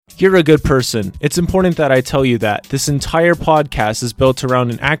You're a good person. It's important that I tell you that. This entire podcast is built around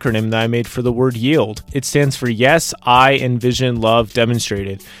an acronym that I made for the word yield. It stands for Yes, I, Envision, Love,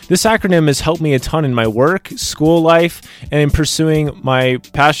 Demonstrated. This acronym has helped me a ton in my work, school life, and in pursuing my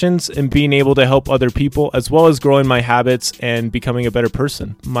passions and being able to help other people, as well as growing my habits and becoming a better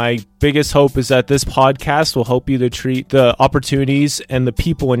person. My biggest hope is that this podcast will help you to treat the opportunities and the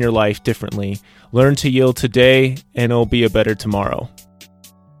people in your life differently. Learn to yield today, and it'll be a better tomorrow.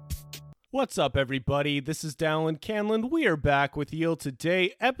 What's up, everybody? This is Dallin Canlin. We are back with Yield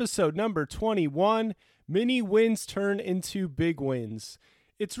Today, episode number 21. Mini wins turn into big wins.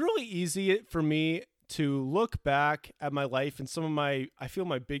 It's really easy for me to look back at my life and some of my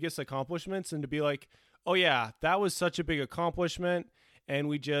biggest accomplishments and to be like, oh yeah, that was such a big accomplishment and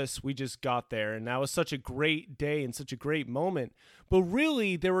we just got there and that was such a great day and such a great moment. But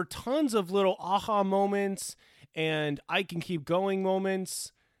really, there were tons of little aha moments and I can keep going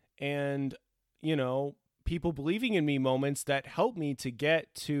moments and, people believing in me moments that helped me to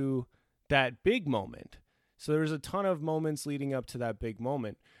get to that big moment. So there's a ton of moments leading up to that big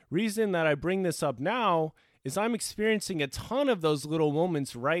moment. Reason that I bring this up now is I'm experiencing a ton of those little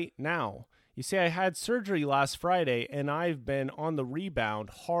moments right now. You see, I had surgery last Friday and I've been on the rebound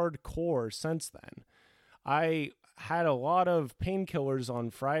hardcore since then. I had a lot of painkillers on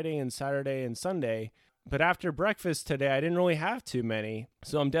Friday and Saturday and Sunday, but after breakfast today, I didn't really have too many,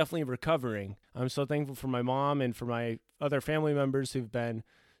 so I'm definitely recovering. I'm so thankful for my mom and for my other family members who've been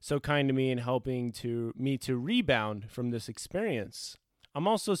so kind to me in helping me to rebound from this experience. I'm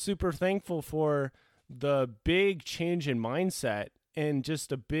also super thankful for the big change in mindset and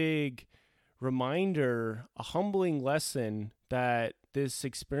just a big reminder, a humbling lesson that this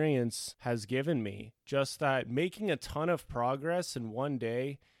experience has given me. Just that making a ton of progress in one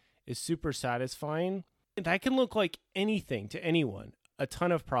day is super satisfying. That can look like anything to anyone, a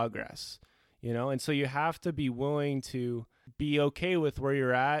ton of progress, and so you have to be willing to be okay with where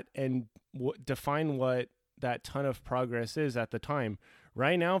you're at and define what that ton of progress is at the time.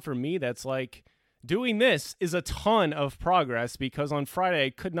 Right now, for me, that's like doing this is a ton of progress because on Friday, I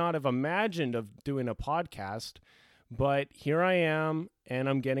could not have imagined of doing a podcast, but here I am and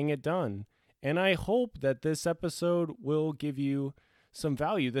I'm getting it done. And I hope that this episode will give you some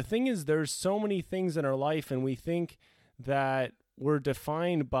value. The thing is, there's so many things in our life and we think that we're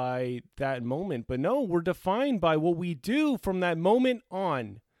defined by that moment, but no, we're defined by what we do from that moment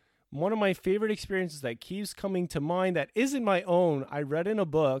on. One of my favorite experiences that keeps coming to mind that isn't my own, I read in a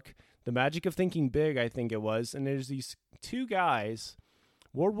book, The Magic of Thinking Big, I think it was, and there's these two guys,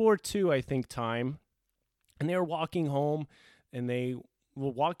 World War II, I think time, and they were walking home and they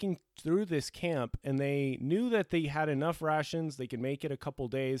were walking through this camp and they knew that they had enough rations. They could make it a couple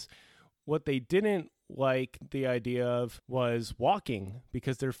days. What they didn't like the idea of was walking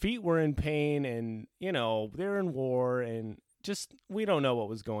because their feet were in pain and, they're in war and just, we don't know what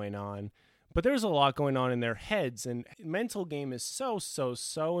was going on. But there's a lot going on in their heads and mental game is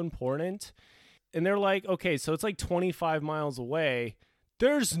so important. And they're like, okay, so it's like 25 miles away.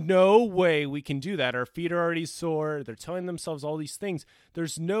 There's no way we can do that. Our feet are already sore. They're telling themselves all these things.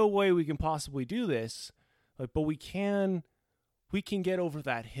 There's no way we can possibly do this. But we can get over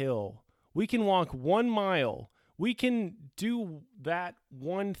that hill. We can walk 1 mile. We can do that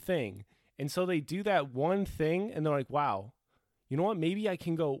one thing. And so they do that one thing and they're like, wow, you know what? Maybe I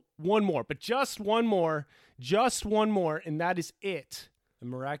can go one more, but just one more, and that is it. And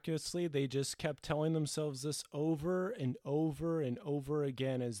miraculously, they just kept telling themselves this over and over and over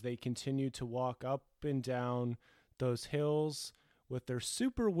again as they continued to walk up and down those hills with their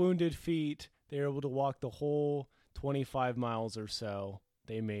super wounded feet. They were able to walk the whole 25 miles or so.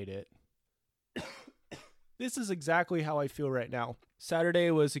 They made it. This is exactly how I feel right now. Saturday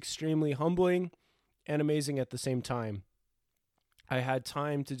was extremely humbling and amazing at the same time. I had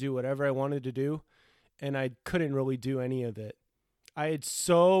time to do whatever I wanted to do, and I couldn't really do any of it. I had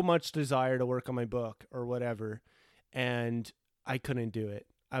so much desire to work on my book or whatever, and I couldn't do it.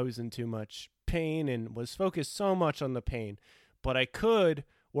 I was in too much pain and was focused so much on the pain. But I could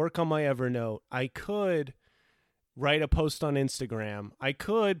work on my Evernote. I could write a post on Instagram. I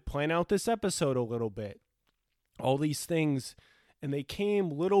could plan out this episode a little bit. All these things, and they came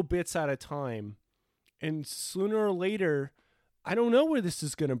little bits at a time. And sooner or later, I don't know where this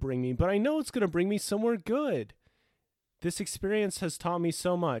is going to bring me, but I know it's going to bring me somewhere good. This experience has taught me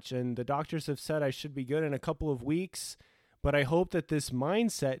so much, and the doctors have said I should be good in a couple of weeks, but I hope that this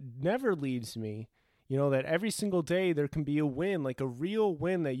mindset never leaves me. That every single day there can be a win, like a real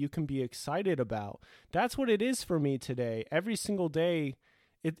win that you can be excited about. That's what it is for me today. Every single day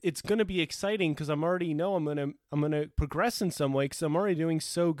it's going to be exciting because I'm already know I'm going to progress in some way because I'm already doing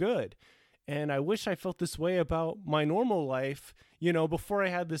so good. And I wish I felt this way about my normal life, before I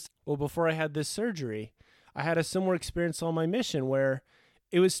had this surgery. I had a similar experience on my mission where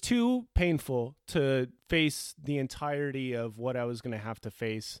it was too painful to face the entirety of what I was going to have to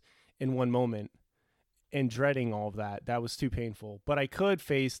face in one moment, and dreading all of that. That was too painful. But I could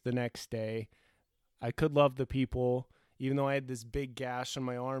face the next day. I could love the people. Even though I had this big gash on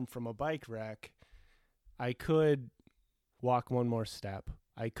my arm from a bike wreck, I could walk one more step.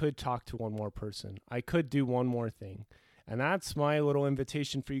 I could talk to one more person. I could do one more thing. And that's my little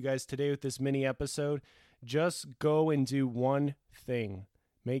invitation for you guys today with this mini episode. Just go and do one thing.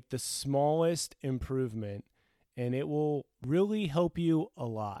 Make the smallest improvement, and it will really help you a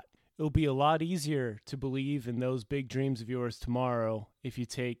lot. It'll be a lot easier to believe in those big dreams of yours tomorrow if you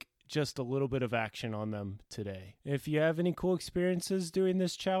take just a little bit of action on them today. If you have any cool experiences doing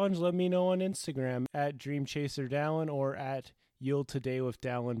this challenge, let me know on Instagram at DreamChaserDallin or at Yield Today with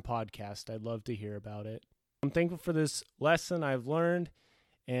Dallin podcast. I'd love to hear about it. I'm thankful for this lesson I've learned,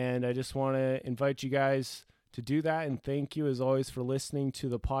 and I just want to invite you guys to do that. And thank you as always for listening to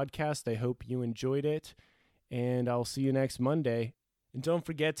the podcast. I hope you enjoyed it, and I'll see you next Monday. And don't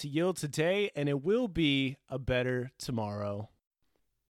forget to yield today, and it will be a better tomorrow.